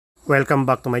Welcome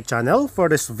back to my channel. For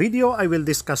this video, I will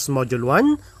discuss Module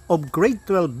 1 of Grade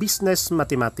 12 Business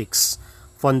Mathematics,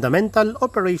 Fundamental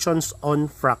Operations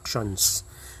on Fractions.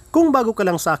 Kung bago ka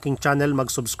lang sa aking channel,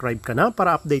 mag-subscribe ka na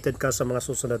para updated ka sa mga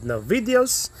susunod na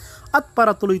videos at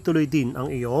para tuloy-tuloy din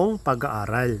ang iyong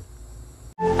pag-aaral.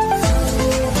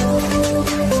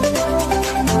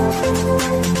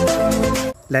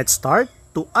 Let's start.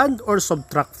 To add or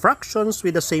subtract fractions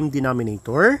with the same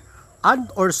denominator,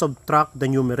 add or subtract the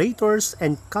numerators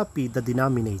and copy the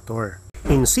denominator.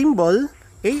 In symbol,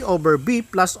 a over b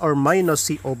plus or minus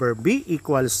c over b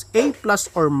equals a plus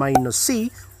or minus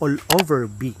c all over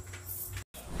b.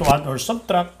 To add or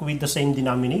subtract with the same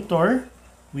denominator,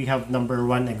 we have number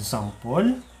 1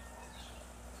 example.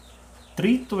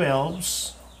 3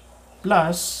 twelves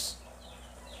plus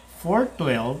 4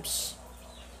 twelves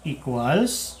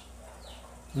equals,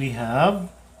 we have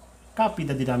copy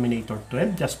the denominator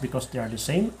 12 just because they are the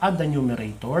same. Add the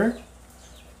numerator.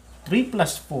 3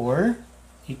 plus 4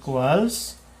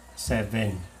 equals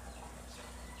 7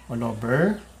 all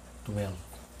over 12.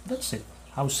 That's it.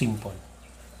 How simple.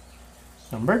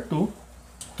 Number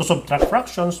 2, to subtract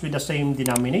fractions with the same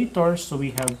denominator. So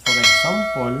we have, for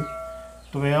example,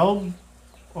 12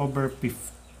 over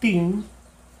 15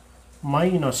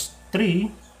 minus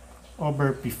 3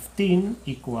 over 15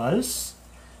 equals,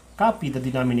 copy the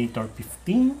denominator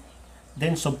 15,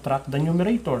 then subtract the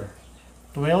numerator.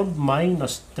 12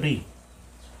 minus 3.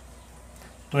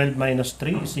 12 minus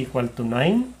 3 is equal to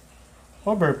 9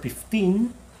 over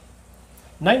 15.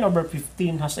 9 over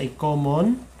 15 has a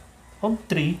common of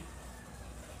 3.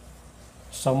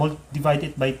 So divide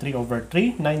it by 3 over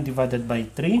 3. 9 divided by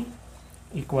 3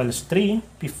 equals 3.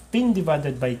 15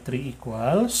 divided by 3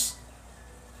 equals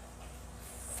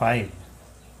 5.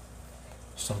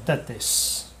 So that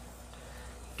is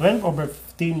 12 over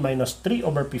 15 minus 3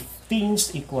 over 15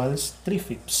 equals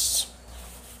 3/5.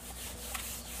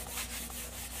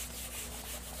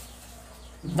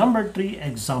 Number 3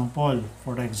 example.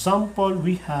 For example,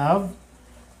 we have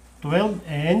 12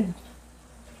 and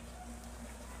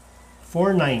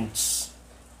 4/9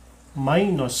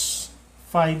 minus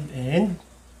 5 and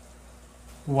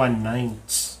 1/9.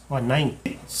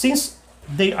 Since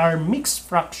they are mixed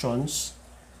fractions,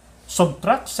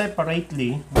 subtract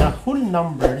separately the whole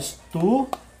numbers to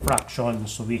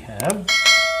fractions. So we have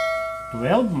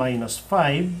 12 minus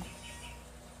 5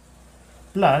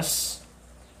 plus,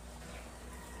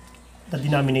 the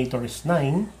denominator is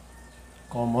 9,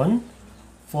 common,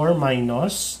 4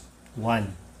 minus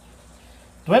 1.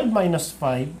 12 minus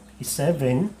 5 is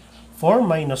 7, 4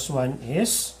 minus 1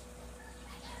 is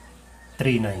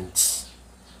 3/9.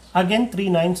 Again,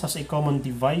 3/9 has a common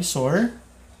divisor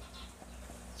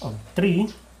of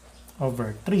 3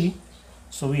 over 3.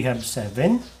 So we have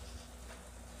 7.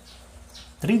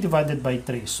 3 divided by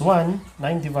 3 is 1.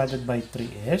 9 divided by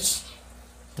 3 is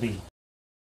 3.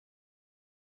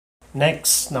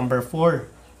 Next, number 4.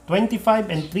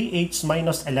 25 and 3/8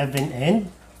 minus 11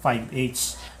 and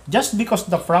 5/8. Just because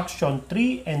the fraction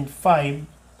 3 and 5,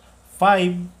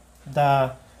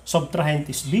 the subtrahend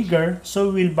is bigger,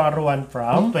 so we'll borrow 1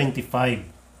 from 25.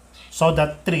 So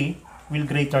that 3 will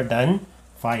greater than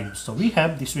 5. So we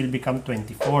have, this will become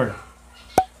 24.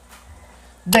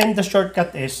 Then the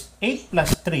shortcut is 8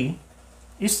 plus 3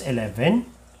 is 11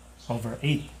 over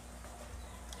 8.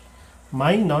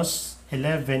 Minus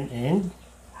 11 and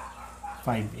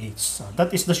 5/8. So that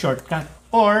is the shortcut.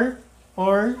 Or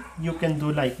you can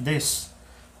do like this.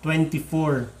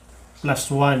 24 plus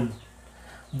 1.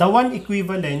 The 1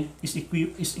 equivalent is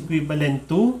equivalent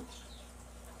to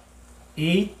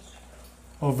 8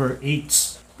 over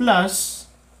 8 plus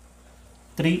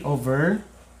 3 over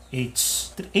 8.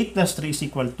 8 plus 3 is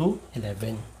equal to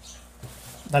 11.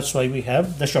 That's why we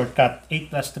have the shortcut. 8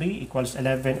 plus 3 equals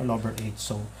 11 all over 8.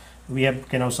 So we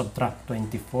can now subtract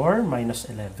 24 minus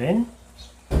 11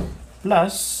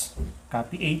 plus,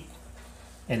 copy 8,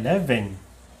 11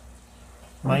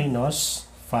 minus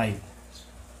 5.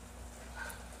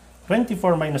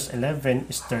 24 minus 11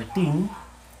 is 13.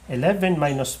 11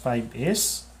 minus 5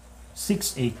 is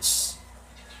 6/8.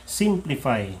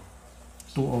 Simplify.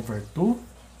 2 over 2,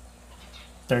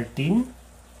 13.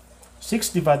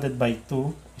 6 divided by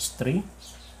 2 is 3.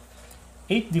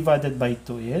 8 divided by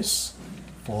 2 is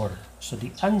 4. So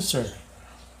the answer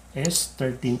is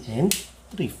 13 and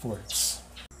 3/4.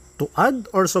 To add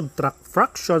or subtract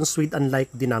fractions with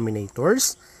unlike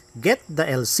denominators, get the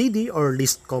LCD or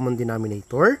least common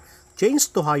denominator,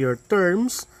 change to higher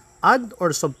terms, add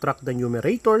or subtract the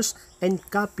numerators, and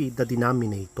copy the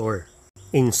denominator.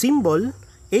 In symbol,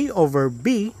 a over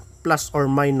b plus or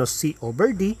minus c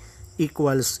over d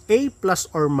equals A plus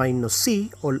or minus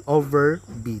C all over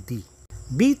BD.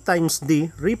 B times D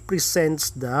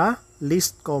represents the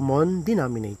least common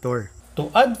denominator. To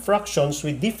add fractions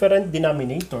with different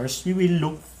denominators, we will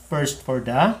look first for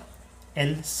the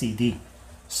LCD.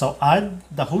 So add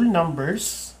the whole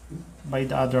numbers by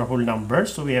the other whole number.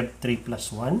 So we have 3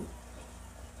 plus 1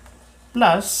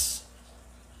 plus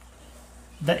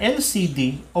the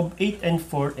LCD of 8 and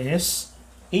 4 is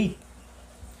 8.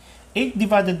 8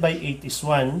 divided by 8 is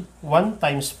 1. 1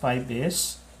 times 5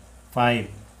 is 5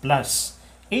 plus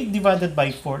 8 divided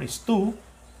by 4 is 2.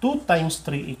 2 times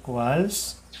 3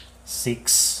 equals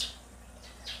 6.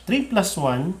 3 plus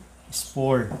 1 is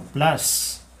 4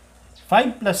 plus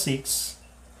 5 plus 6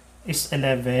 is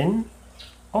 11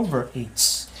 over 8.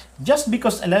 Just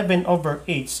because 11 over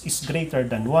 8 is greater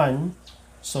than 1,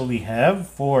 so we have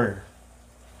 4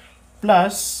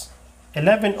 plus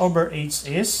 11 over 8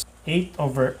 is 8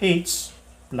 over 8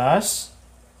 plus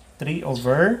 3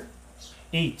 over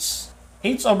 8.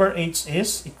 8 over 8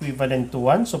 is equivalent to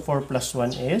 1, so 4 plus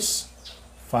 1 is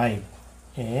 5.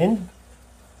 And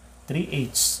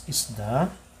 3/8 is the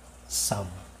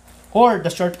sum. Or the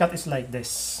shortcut is like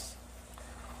this.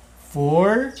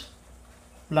 4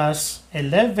 plus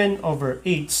 11 over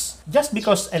 8. Just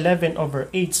because 11 over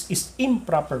 8 is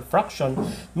improper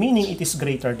fraction, meaning it is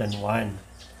greater than 1.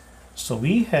 So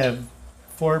we have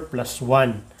 4 plus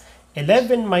 1.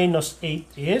 11 minus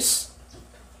 8 is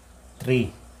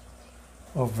 3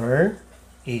 over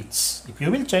 8. If you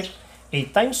will check,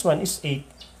 8 times 1 is 8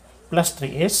 plus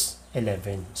 3 is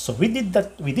 11. So we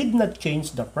did not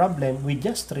change the problem, we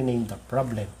just renamed the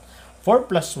problem. 4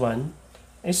 plus 1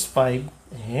 is 5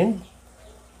 and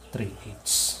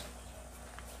 3/8.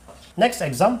 Next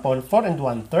example, 4 and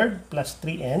 1/3 plus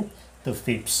 3 and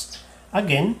 2/5.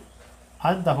 Again,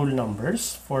 add the whole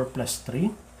numbers, 4 plus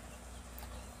 3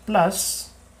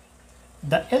 plus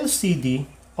the LCD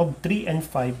of 3 and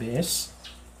 5 is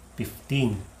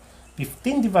 15.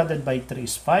 15 divided by 3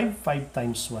 is 5. 5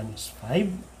 times 1 is 5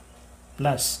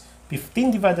 plus 15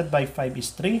 divided by 5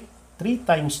 is 3. 3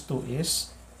 times 2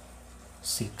 is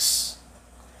 6.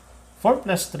 4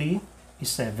 plus 3 is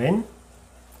 7.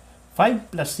 5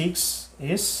 plus 6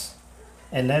 is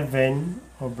 11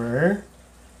 over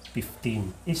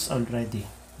 15 is already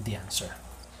the answer.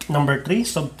 Number 3,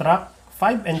 subtract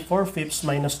 5 and 4/5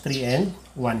 minus 3 and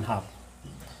 1/2.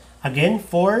 Again,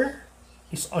 4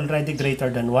 is already greater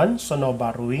than 1, so no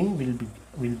borrowing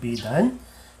will be done.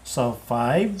 So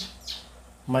 5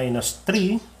 minus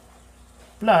 3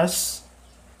 plus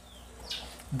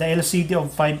the LCD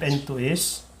of 5 and 2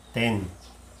 is 10.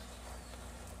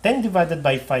 10 divided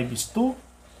by 5 is 2.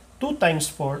 2 times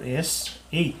 4 is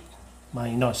 8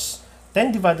 minus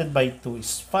 10 divided by 2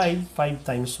 is 5. 5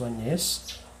 times 1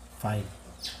 is 5.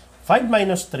 5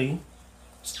 minus 3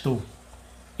 is 2.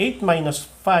 8 minus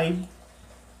 5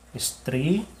 is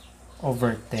 3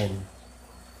 over 10.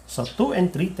 So 2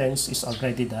 and 3/10 is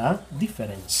already the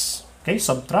difference. Okay,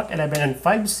 subtract 11 and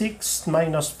 5, 6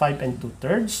 minus 5 and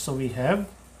 2/3. So we have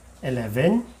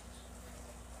 11.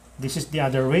 This is the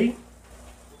other way.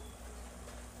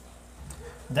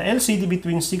 The LCD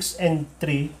between 6 and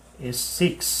 3 is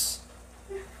 6.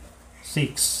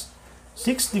 6.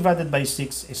 6 divided by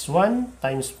 6 is 1,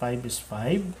 times 5 is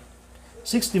 5.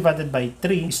 6 divided by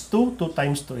 3 is 2, 2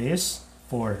 times 2 is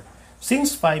 4.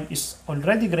 Since 5 is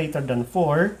already greater than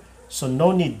 4, so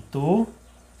no need to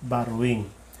borrowing.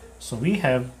 So we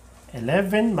have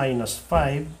 11 minus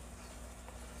 5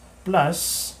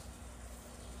 plus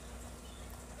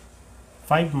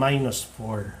 5 minus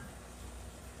 4.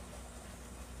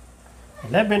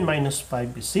 11 minus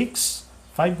 5 is 6.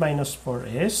 5 minus 4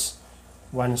 is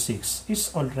 1/6 is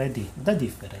already the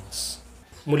difference.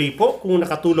 Muli po, kung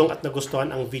nakatulong at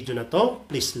nagustuhan ang video na to,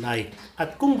 please like.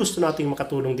 At kung gusto nating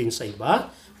makatulong din sa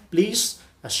iba, please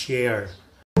share.